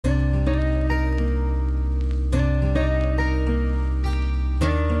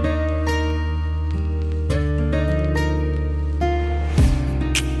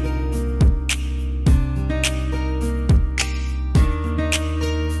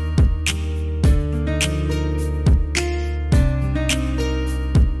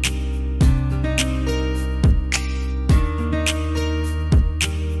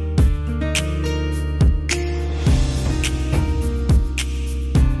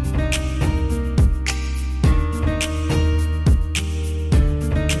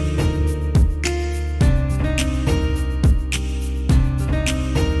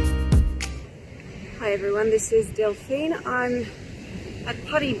this is Delphine. I'm at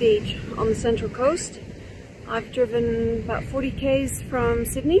Putty Beach on the Central Coast. I've driven about 40 k's from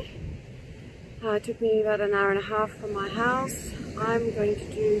Sydney. It took me about an hour and a half from my house. I'm going to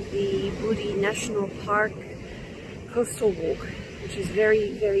do the Bouddi National Park Coastal Walk, which is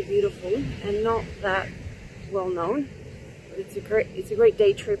very, very beautiful and not that well known. But it's a great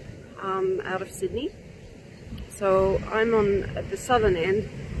day trip out of Sydney. So I'm at the southern end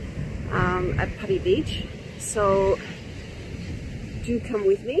at Putty Beach. So do come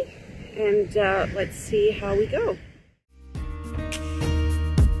with me and let's see how we go.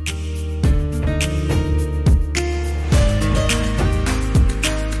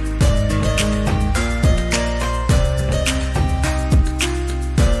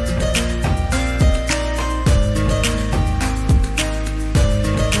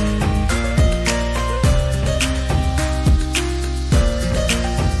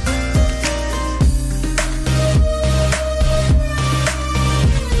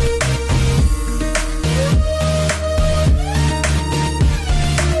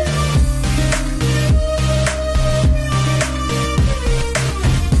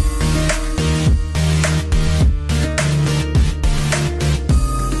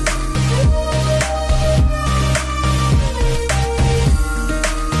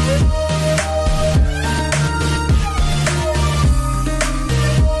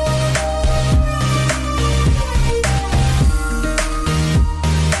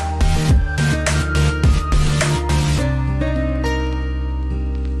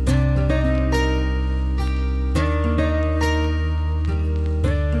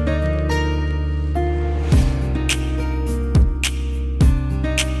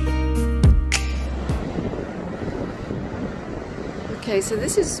 Okay, so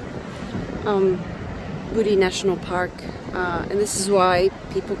this is Bouddi National Park, and this is why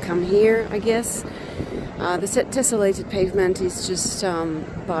people come here, I guess. The tessellated pavement is just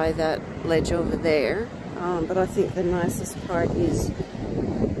by that ledge over there, but I think the nicest part is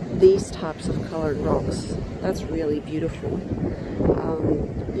these types of colored rocks. That's really beautiful.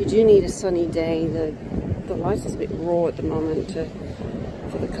 You do need a sunny day. The light is a bit raw at the moment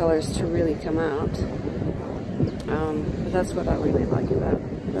for the colors to really come out. But that's what I really like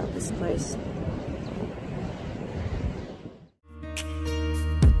about this place.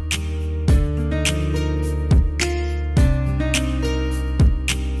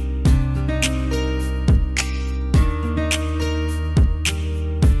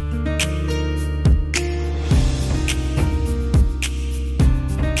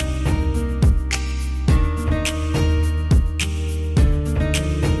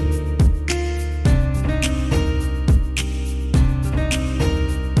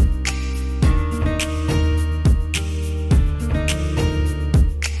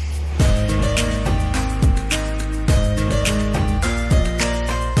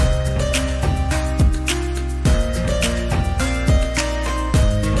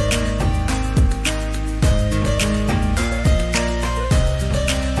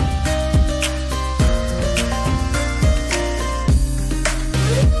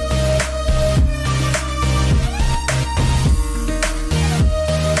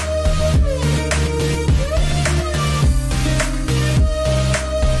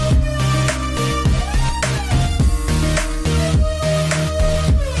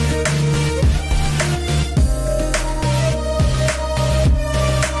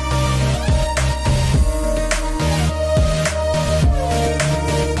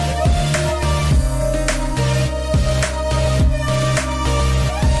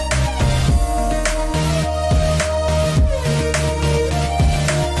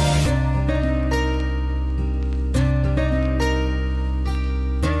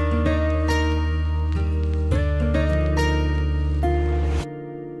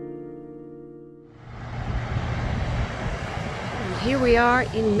 Here we are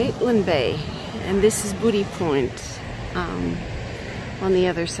in Maitland Bay, and this is Bouddi Point on the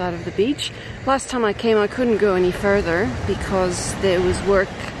other side of the beach. Last time I came I couldn't go any further because there was work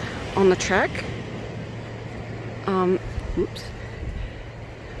on the track. Oops.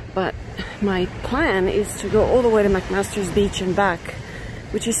 But my plan is to go all the way to McMasters Beach and back,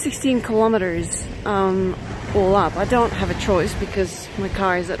 which is 16 kilometers all up. I don't have a choice because my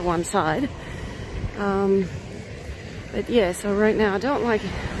car is at one side. But yeah, so right now I don't like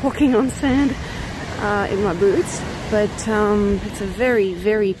walking on sand in my boots, but it's a very,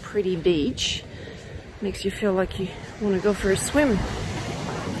 very pretty beach. Makes you feel like you want to go for a swim.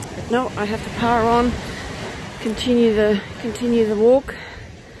 But no, I have to power on, continue the walk.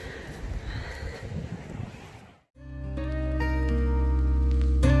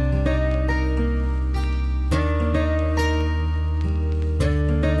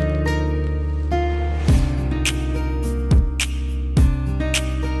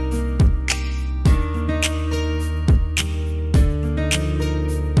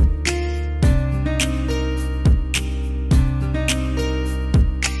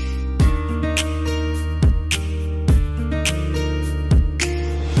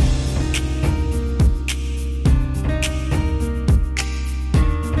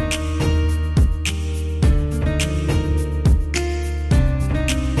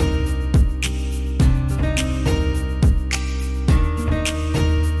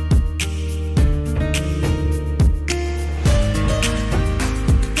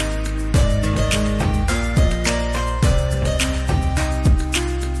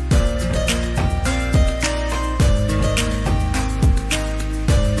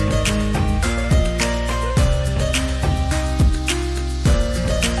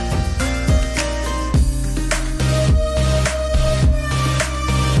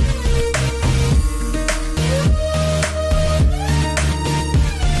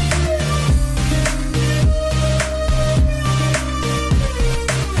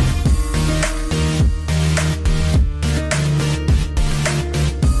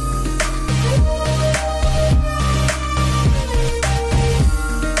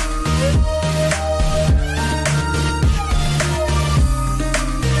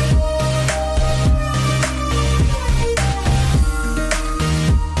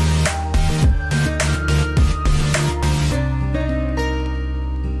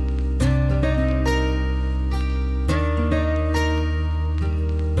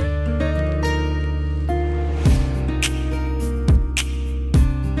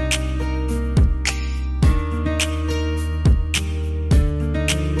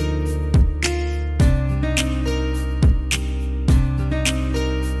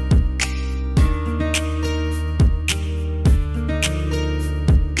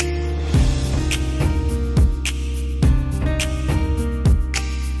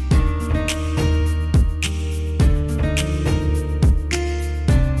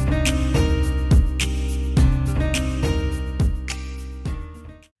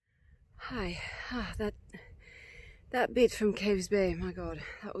 Hi. That bit from Caves Bay, my God,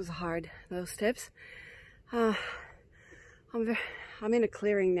 that was hard, those steps. I'm in a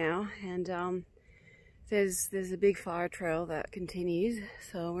clearing now, and there's a big fire trail that continues,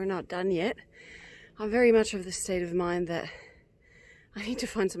 so we're not done yet. I'm very much of the state of mind that I need to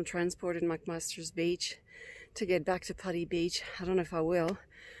find some transport in McMasters Beach to get back to Putty Beach. I don't know if I will,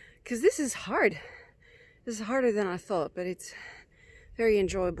 because this is hard. This is harder than I thought, but it's very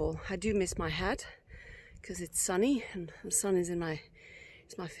enjoyable. I do miss my hat because it's sunny and the sun is in my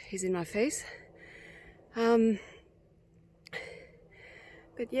face. But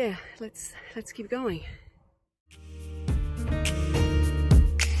yeah, let's keep going.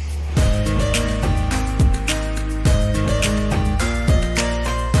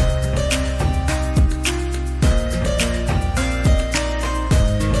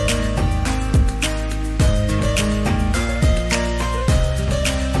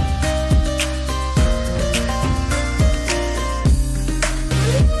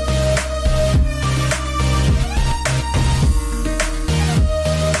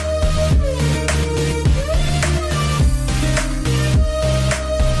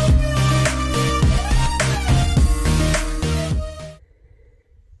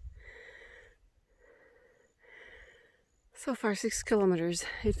 So far 6 kilometers.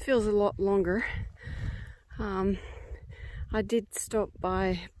 It feels a lot longer. I did stop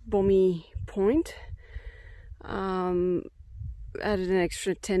by Bouddi Point. Added an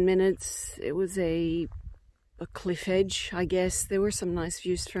extra 10 minutes. It was a cliff edge, I guess. There were some nice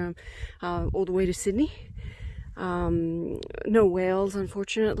views from all the way to Sydney. No whales,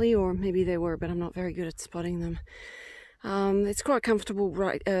 unfortunately, or maybe they were, but I'm not very good at spotting them. It's quite comfortable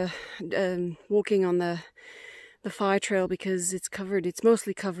walking on the fire trail because it's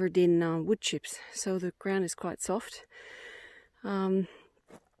mostly covered in wood chips, so the ground is quite soft. So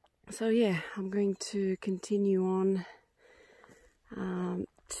yeah, I'm going to continue on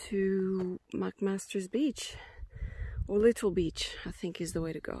to McMasters Beach, or Little Beach, I think is the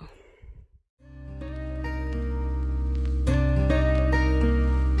way to go.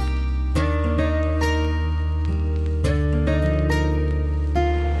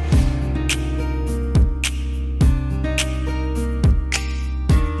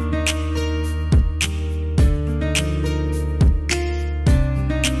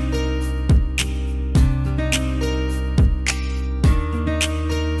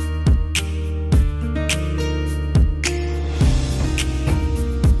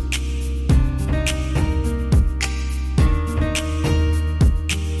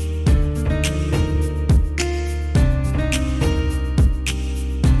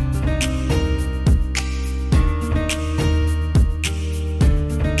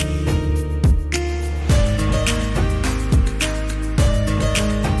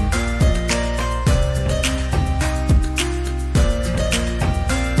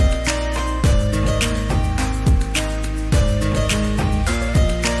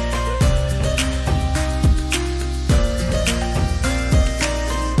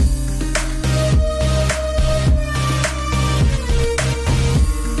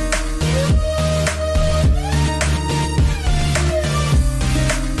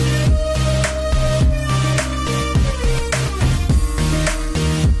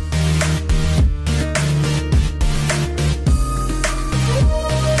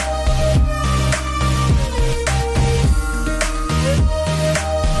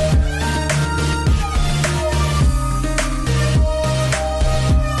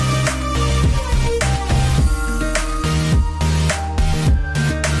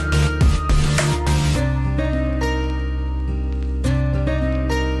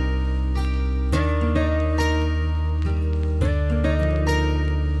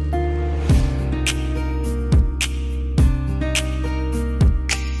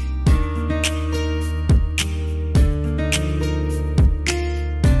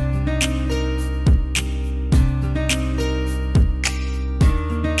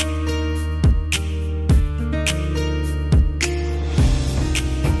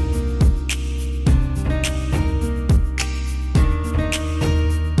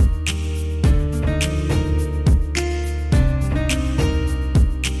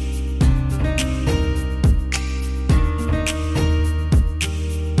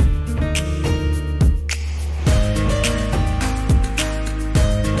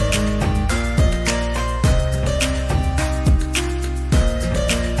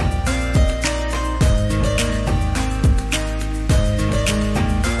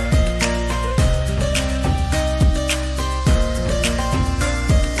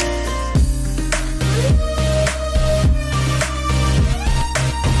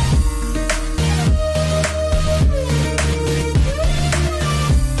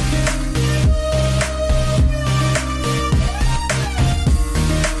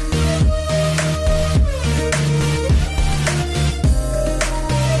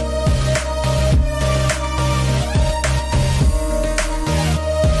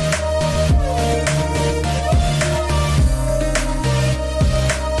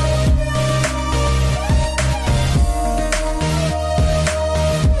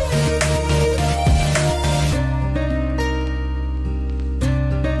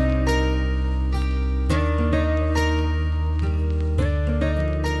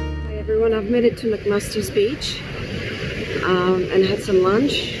 made it to McMasters Beach and had some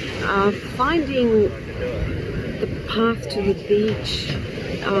lunch. Finding the path to the beach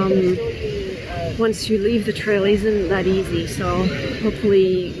once you leave the trail isn't that easy, so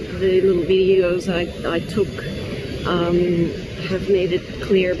hopefully the little videos I took have made it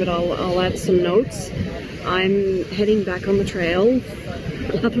clear, but I'll add some notes. I'm heading back on the trail,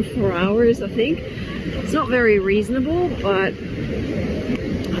 another 4 hours I think. It's not very reasonable, but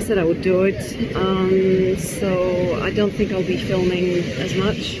I said I would do it, so I don't think I'll be filming as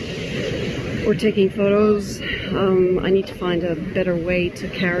much or taking photos. I need to find a better way to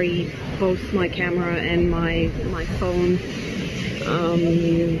carry both my camera and my phone,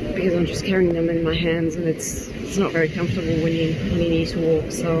 because I'm just carrying them in my hands and it's not very comfortable when you need to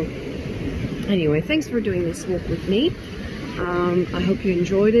walk. So anyway, thanks for doing this walk with me. I hope you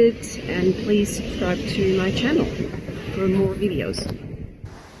enjoyed it, and please subscribe to my channel for more videos.